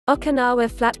Okinawa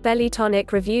Flat Belly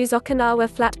Tonic reviews. Okinawa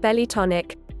Flat Belly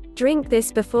Tonic. Drink this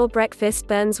before breakfast,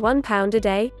 burns 1 pound a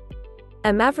day.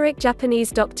 A maverick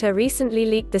Japanese doctor recently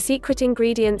leaked the secret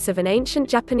ingredients of an ancient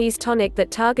Japanese tonic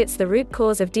that targets the root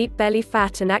cause of deep belly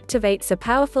fat and activates a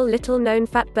powerful little-known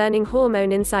fat-burning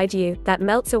hormone inside you that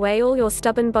melts away all your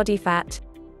stubborn body fat.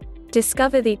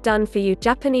 Discover the done-for-you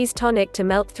Japanese tonic to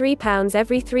melt 3 pounds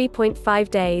every 3.5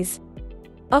 days.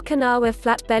 Okinawa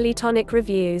Flat Belly Tonic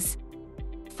reviews.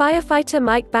 Firefighter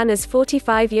Mike Banner's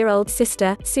 45-year-old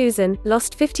sister, Susan,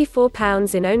 lost 54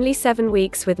 pounds in only 7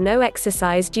 weeks with no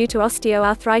exercise due to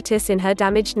osteoarthritis in her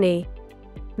damaged knee.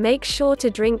 Make sure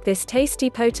to drink this tasty,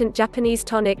 potent Japanese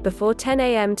tonic before 10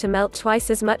 a.m. to melt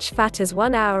twice as much fat as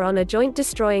 1 hour on a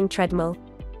joint-destroying treadmill.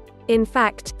 In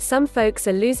fact, some folks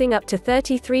are losing up to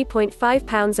 33.5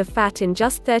 pounds of fat in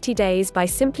just 30 days by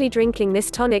simply drinking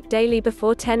this tonic daily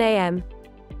before 10 a.m.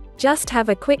 Just have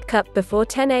a quick cup before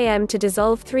 10 a.m. to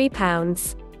dissolve 3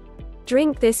 pounds.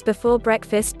 Drink this before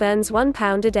breakfast, burns 1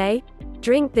 pound a day.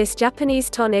 Drink this Japanese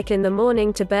tonic in the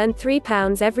morning to burn 3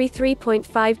 pounds every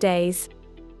 3.5 days.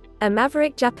 A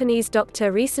maverick Japanese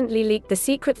doctor recently leaked the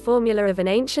secret formula of an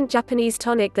ancient Japanese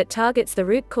tonic that targets the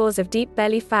root cause of deep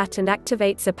belly fat and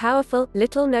activates a powerful,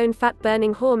 little-known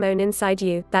fat-burning hormone inside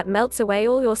you that melts away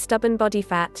all your stubborn body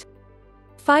fat.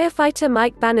 Firefighter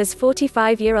Mike Banner's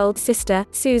 45-year-old sister,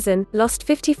 Susan, lost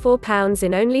 54 pounds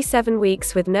in only 7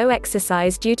 weeks with no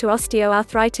exercise due to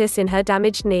osteoarthritis in her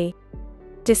damaged knee.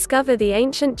 Discover the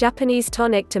ancient Japanese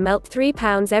tonic to melt 3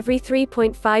 pounds every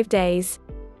 3.5 days.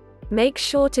 Make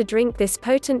sure to drink this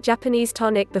potent Japanese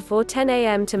tonic before 10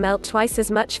 a.m. to melt twice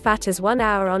as much fat as 1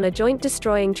 hour on a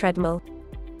joint-destroying treadmill.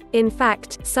 In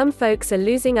fact, some folks are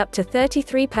losing up to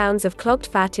 33 pounds of clogged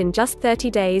fat in just 30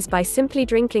 days by simply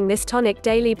drinking this tonic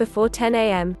daily before 10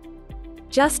 a.m.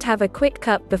 Just have a quick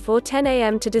cup before 10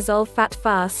 a.m. to dissolve fat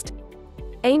fast.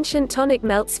 Ancient tonic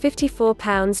melts 54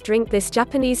 pounds. Drink this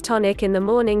Japanese tonic in the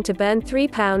morning to burn 3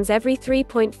 pounds every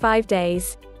 3.5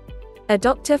 days. A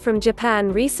doctor from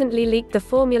Japan recently leaked the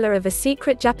formula of a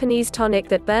secret Japanese tonic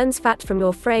that burns fat from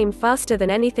your frame faster than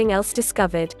anything else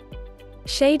discovered.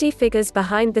 Shady figures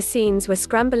behind the scenes were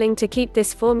scrambling to keep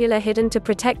this formula hidden to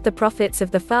protect the profits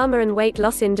of the pharma and weight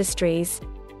loss industries.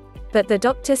 But the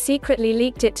doctor secretly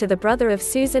leaked it to the brother of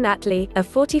Susan Attlee, a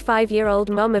 45-year-old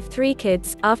mom of 3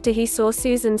 kids, after he saw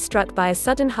Susan struck by a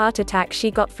sudden heart attack she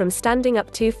got from standing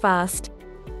up too fast.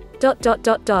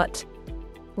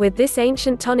 With this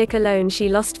ancient tonic alone, she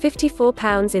lost 54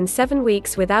 pounds in 7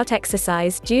 weeks without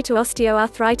exercise due to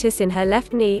osteoarthritis in her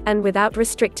left knee, and without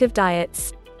restrictive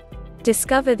diets.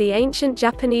 Discover the ancient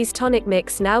Japanese tonic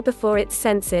mix now before it's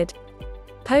censored.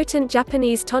 Potent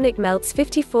Japanese tonic melts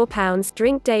 54 pounds.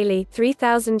 Drink daily.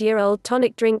 3,000-year-old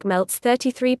tonic drink melts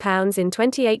 33 pounds in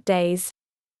 28 days.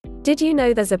 Did you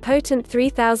know there's a potent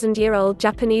 3,000-year-old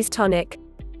Japanese tonic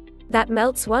that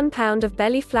melts 1 pound of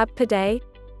belly flab per day?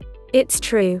 It's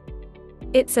true.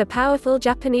 It's a powerful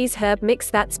Japanese herb mix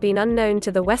that's been unknown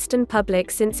to the Western public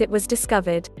since it was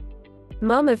discovered.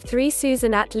 Mom of 3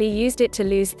 Susan Attlee used it to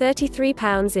lose 33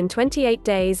 pounds in 28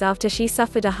 days after she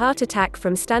suffered a heart attack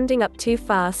from standing up too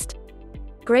fast.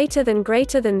 Greater than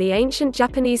the ancient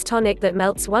Japanese tonic that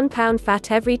melts 1 pound fat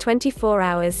every 24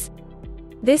 hours.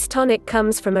 This tonic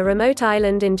comes from a remote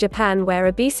island in Japan where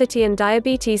obesity and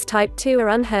diabetes type 2 are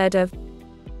unheard of,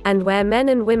 and where men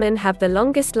and women have the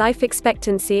longest life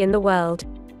expectancy in the world.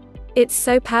 It's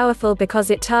so powerful because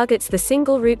it targets the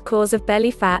single root cause of belly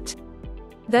fat.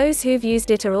 Those who've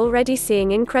used it are already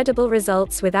seeing incredible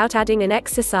results without adding an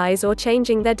exercise or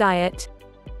changing their diet.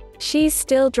 She's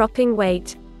still dropping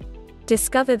weight.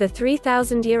 Discover the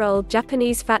 3,000-year-old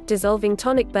Japanese fat-dissolving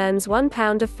tonic burns 1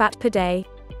 pound of fat per day.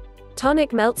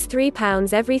 Tonic melts 3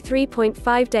 pounds every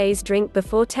 3.5 days. Drink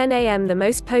before 10 a.m. the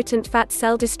most potent fat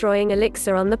cell-destroying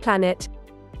elixir on the planet.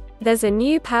 There's a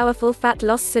new powerful fat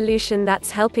loss solution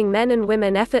that's helping men and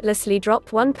women effortlessly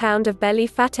drop 1 pound of belly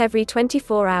fat every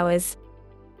 24 hours.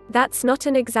 That's not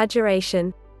an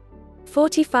exaggeration.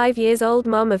 45-year-old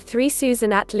mom of 3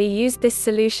 Susan Attlee used this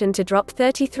solution to drop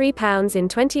 33 pounds in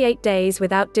 28 days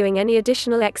without doing any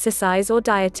additional exercise or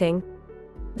dieting.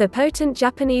 The potent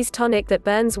Japanese tonic that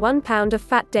burns 1 pound of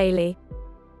fat daily.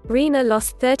 Rena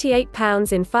lost 38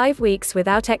 pounds in 5 weeks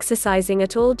without exercising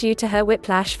at all due to her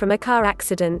whiplash from a car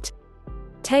accident.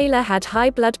 Taylor had high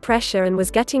blood pressure and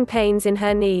was getting pains in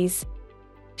her knees.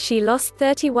 She lost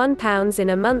 31 pounds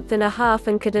in a month and a half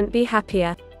and couldn't be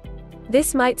happier.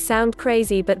 This might sound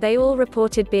crazy, but they all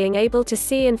reported being able to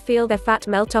see and feel their fat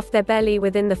melt off their belly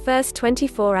within the first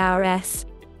 24 hours.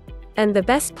 And the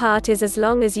best part is, as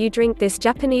long as you drink this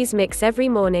Japanese mix every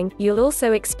morning, you'll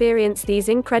also experience these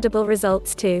incredible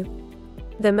results too.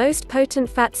 The most potent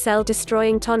fat cell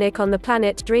destroying tonic on the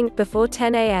planet. Drink before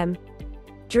 10 a.m.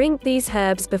 Drink these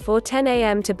herbs before 10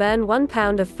 a.m. to burn 1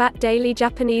 pound of fat daily.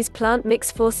 Japanese plant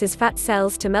mix forces fat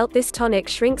cells to melt. This tonic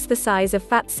shrinks the size of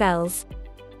fat cells.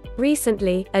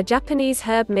 Recently, a Japanese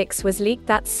herb mix was leaked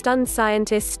that stunned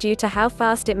scientists due to how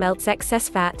fast it melts excess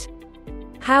fat.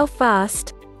 How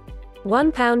fast?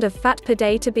 1 pound of fat per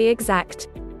day to be exact.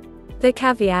 The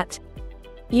caveat: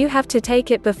 you have to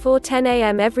take it before 10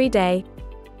 a.m. every day.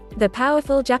 The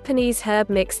powerful Japanese herb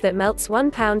mix that melts 1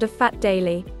 pound of fat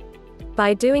daily.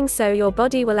 By doing so, your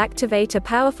body will activate a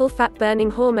powerful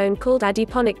fat-burning hormone called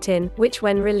adiponectin, which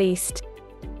when released,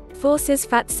 forces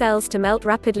fat cells to melt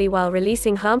rapidly while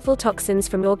releasing harmful toxins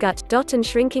from your gut, and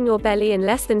shrinking your belly in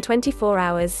less than 24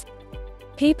 hours.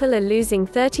 People are losing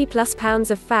 30+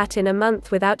 pounds of fat in a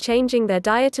month without changing their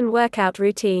diet and workout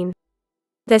routine.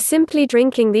 They're simply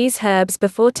drinking these herbs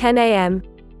before 10 a.m.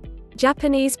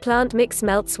 Japanese plant mix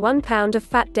melts 1 pound of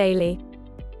fat daily.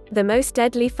 The most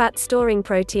deadly fat-storing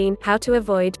protein. How to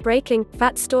avoid breaking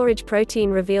fat storage.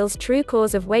 Protein reveals true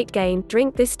cause of weight gain.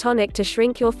 Drink this tonic to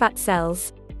shrink your fat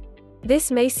cells.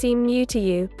 This may seem new to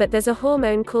you, but there's a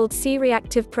hormone called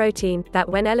C-reactive protein that,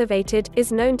 when elevated,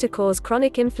 is known to cause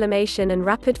chronic inflammation and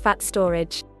rapid fat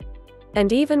storage.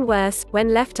 And even worse,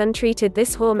 when left untreated,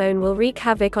 this hormone will wreak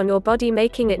havoc on your body,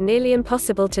 making it nearly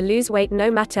impossible to lose weight no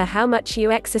matter how much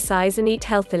you exercise and eat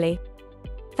healthily.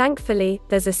 Thankfully,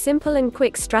 there's a simple and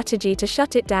quick strategy to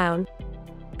shut it down.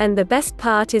 And the best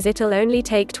part is it'll only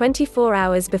take 24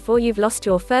 hours before you've lost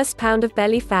your first pound of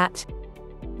belly fat.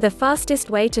 The fastest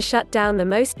way to shut down the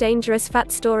most dangerous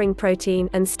fat-storing protein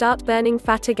and start burning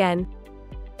fat again.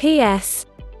 P.S.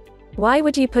 Why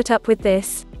would you put up with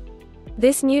this?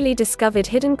 This newly discovered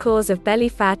hidden cause of belly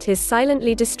fat is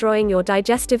silently destroying your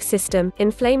digestive system,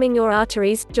 inflaming your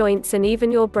arteries, joints, and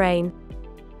even your brain.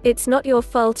 It's not your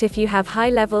fault if you have high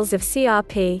levels of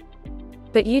CRP.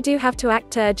 But you do have to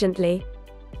act urgently.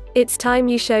 It's time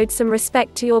you showed some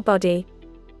respect to your body.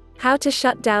 How to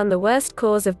shut down the worst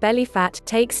cause of belly fat.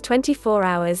 Takes 24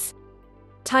 hours.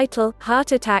 Title: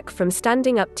 Heart attack from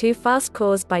standing up too fast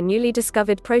caused by newly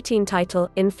discovered protein. Title: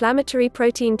 Inflammatory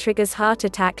protein triggers heart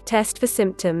attack. Test for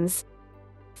symptoms.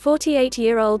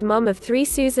 48-year-old mom of 3.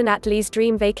 Susan Atlee's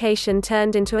dream vacation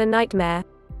turned into a nightmare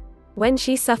when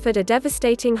she suffered a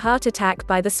devastating heart attack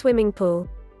by the swimming pool.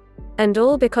 And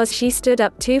all because she stood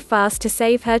up too fast to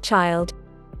save her child.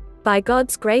 By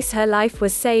God's grace, her life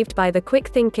was saved by the quick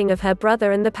thinking of her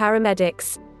brother and the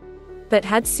paramedics. But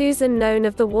had Susan known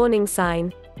of the warning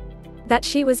sign that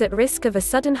she was at risk of a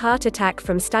sudden heart attack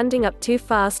from standing up too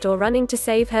fast or running to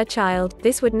save her child,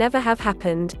 this would never have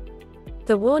happened.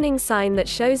 The warning sign that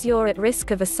shows you're at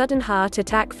risk of a sudden heart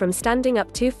attack from standing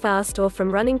up too fast or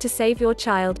from running to save your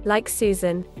child, like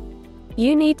Susan.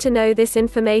 You need to know this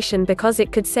information because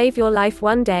it could save your life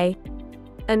one day.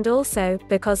 And also,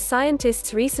 because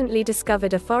scientists recently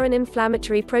discovered a foreign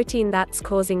inflammatory protein that's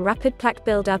causing rapid plaque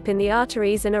buildup in the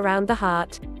arteries and around the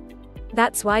heart.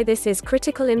 That's why this is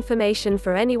critical information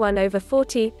for anyone over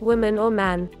 40, woman or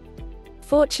man.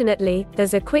 Fortunately,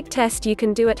 there's a quick test you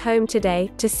can do at home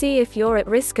today, to see if you're at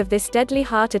risk of this deadly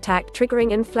heart attack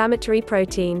triggering inflammatory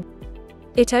protein.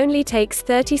 It only takes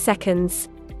 30 seconds.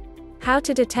 How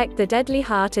to detect the deadly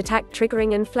heart attack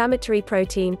triggering inflammatory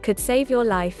protein could save your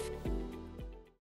life.